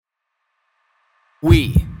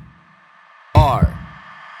We are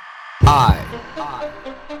I.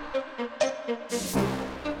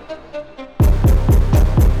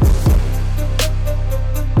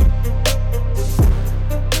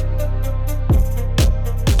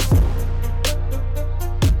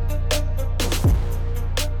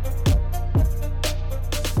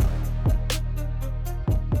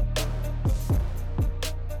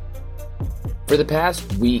 For the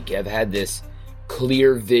past week, I've had this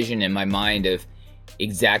clear vision in my mind of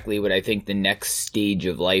exactly what I think the next stage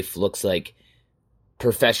of life looks like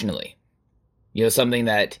professionally. Something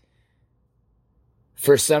that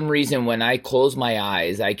for some reason, when I close my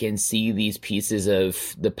eyes, I can see these pieces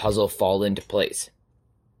of the puzzle fall into place.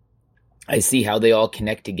 I see how they all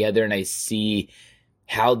connect together, and I see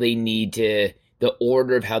how they need to, the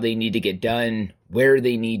order of how they need to get done, where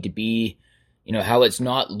they need to be, how it's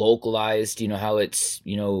not localized, how it's,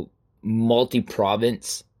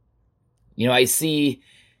 multi-province. I see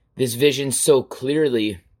this vision so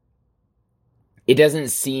clearly, it doesn't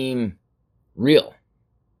seem real.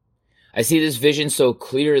 I see this vision so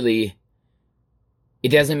clearly, it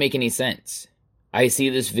doesn't make any sense. I see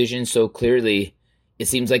this vision so clearly, it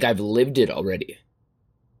seems like I've lived it already.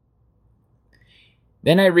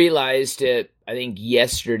 Then I realized, I think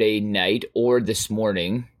yesterday night or this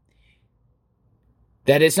morning,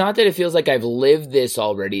 that it's not that it feels like I've lived this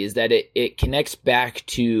already, is that it connects back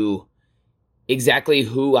to exactly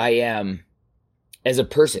who I am as a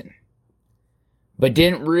person. But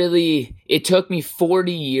it took me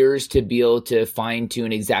 40 years to be able to fine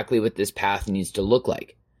tune exactly what this path needs to look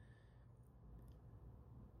like.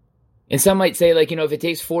 And some might say, if it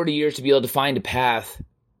takes 40 years to be able to find a path,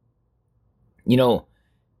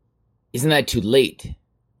 isn't that too late?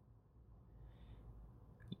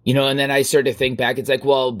 And then I start to think back, it's like,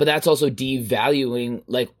 well, but that's also devaluing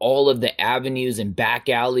all of the avenues and back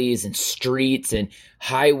alleys and streets and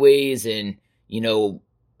highways and,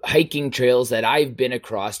 hiking trails that I've been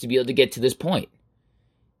across to be able to get to this point.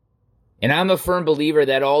 And I'm a firm believer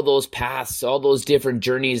that all those paths, all those different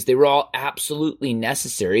journeys, they were all absolutely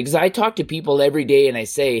necessary. Because I talk to people every day and I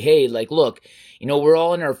say, hey, look, we're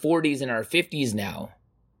all in our 40s and our 50s now.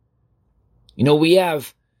 We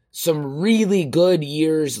have some really good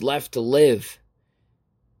years left to live.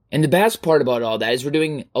 And the best part about all that is we're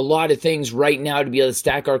doing a lot of things right now to be able to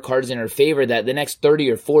stack our cards in our favor that the next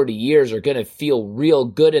 30 or 40 years are going to feel real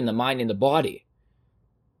good in the mind and the body.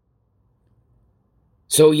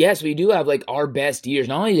 So yes, we do have our best years,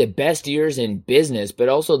 not only the best years in business, but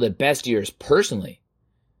also the best years personally.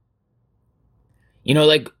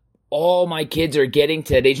 All my kids are getting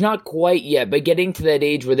to that age, not quite yet, but getting to that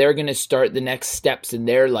age where they're going to start the next steps in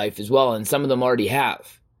their life as well. And some of them already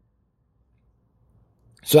have.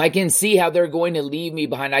 So I can see how they're going to leave me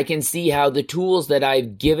behind. I can see how the tools that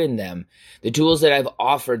I've given them, the tools that I've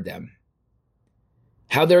offered them,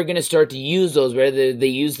 how they're going to start to use those, whether they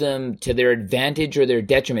use them to their advantage or their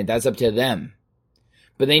detriment. That's up to them.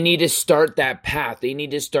 But they need to start that path. They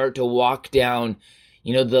need to start to walk down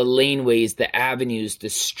the laneways, the avenues, the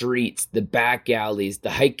streets, the back alleys, the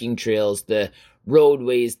hiking trails, the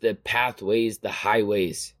roadways, the pathways, the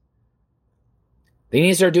highways. They need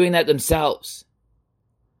to start doing that themselves.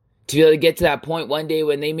 To be able to get to that point one day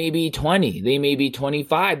when they may be 20, they may be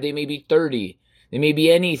 25, they may be 30, they may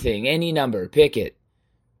be anything, any number, pick it.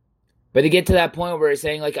 But to get to that point where it's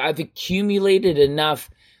saying, I've accumulated enough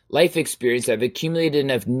life experience, I've accumulated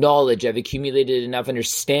enough knowledge, I've accumulated enough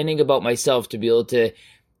understanding about myself to be able to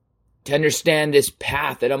understand this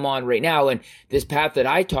path that I'm on right now. And this path that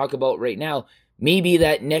I talk about right now may be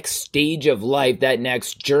that next stage of life, that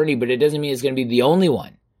next journey, but it doesn't mean it's going to be the only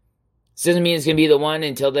one. This doesn't mean it's going to be the one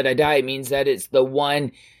until that I die. It means that it's the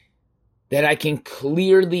one that I can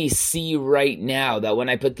clearly see right now, that when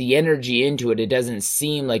I put the energy into it, it doesn't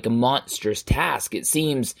seem like a monstrous task. It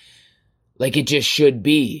seems like it just should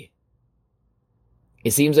be.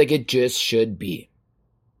 It seems like it just should be.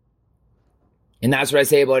 And that's what I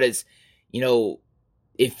say about it is,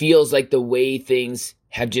 it feels like the way things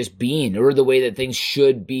have just been, or the way that things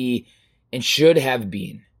should be and should have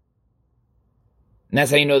been. And that's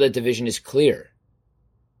how you know that the vision is clear.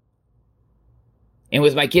 And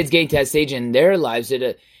with my kids getting to that stage in their lives,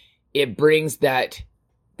 it brings that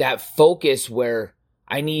focus where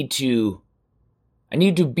I need to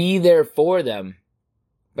be there for them,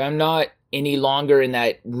 but I'm not any longer in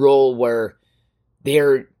that role where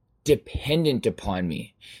they're dependent upon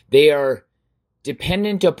me. They are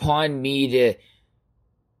dependent upon me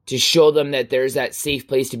to show them that there's that safe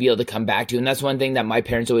place to be able to come back to. And that's one thing that my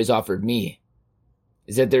parents always offered me,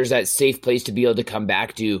 is that there's that safe place to be able to come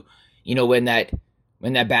back to, when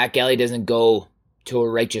that back alley doesn't go to a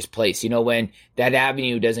righteous place. When that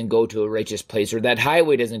avenue doesn't go to a righteous place, or that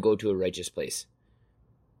highway doesn't go to a righteous place.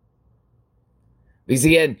 Because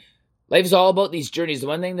again, life is all about these journeys. The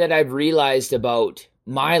one thing that I've realized about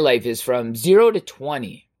my life is from 0 to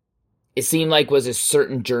 20, it seemed like was a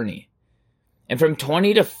certain journey. And from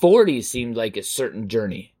 20 to 40 seemed like a certain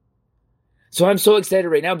journey. So I'm so excited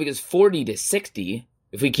right now because 40 to 60,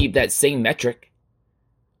 if we keep that same metric,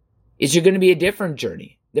 is you're going to be a different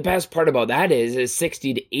journey. The best part about that is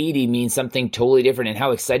 60 to 80 means something totally different. And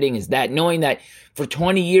how exciting is that? Knowing that for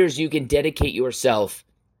 20 years you can dedicate yourself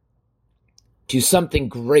to something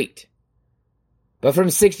great. But from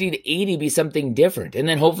 60 to 80 be something different. And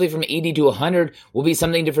then hopefully from 80 to 100 will be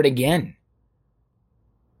something different again.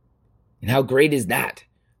 And how great is that?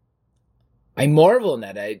 I marvel in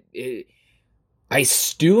that. I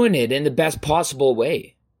stew in it in the best possible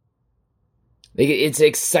way. Like, it's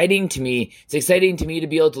exciting to me. It's exciting to me to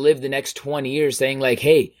be able to live the next 20 years saying like,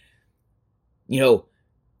 hey,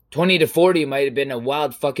 20 to 40 might have been a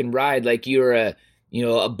wild fucking ride. Like you're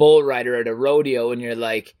a bull rider at a rodeo and you're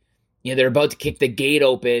like, they're about to kick the gate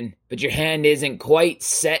open, but your hand isn't quite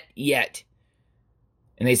set yet.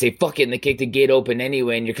 And they say, fuck it, and they kick the gate open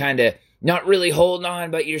anyway, and you're kind of not really holding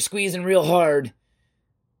on, but you're squeezing real hard.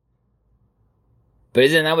 But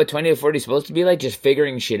isn't that what 20 to 40 is supposed to be like? Just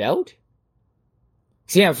figuring shit out?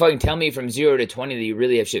 See, fucking tell me from 0 to 20 that you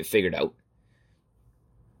really have shit figured out.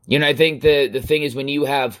 I think the thing is when you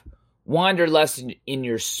have wanderlust in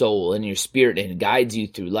your soul and your spirit and it guides you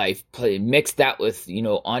through life, mix that with,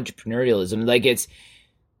 entrepreneurialism. Like it's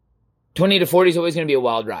 20 to 40 is always going to be a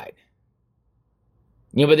wild ride.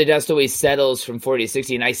 But the dust always settles from 40 to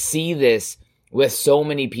 60. And I see this with so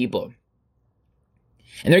many people.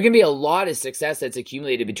 And there can be a lot of success that's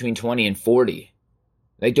accumulated between 20 and 40.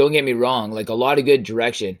 Like, don't get me wrong, like a lot of good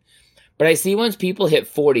direction. But I see once people hit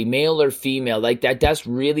 40, male or female, like that dust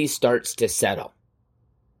really starts to settle.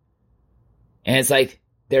 And it's like,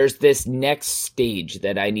 there's this next stage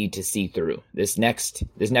that I need to see through. This next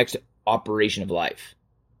operation of life.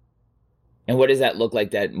 And what does that look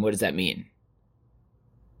like? And what does that mean?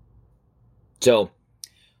 So,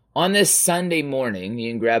 on this Sunday morning,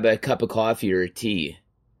 you can grab a cup of coffee or tea.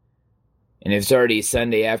 And if it's already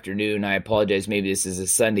Sunday afternoon, I apologize. Maybe this is a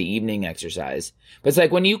Sunday evening exercise. But it's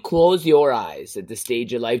like when you close your eyes at the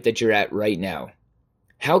stage of life that you're at right now,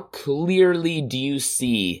 how clearly do you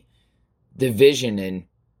see the vision and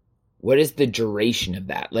what is the duration of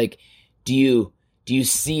that? Like, do you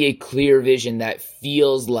see a clear vision that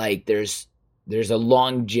feels like there's a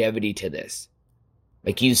longevity to this?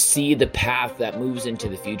 Like you see the path that moves into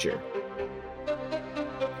the future.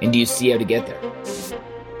 And do you see how to get there?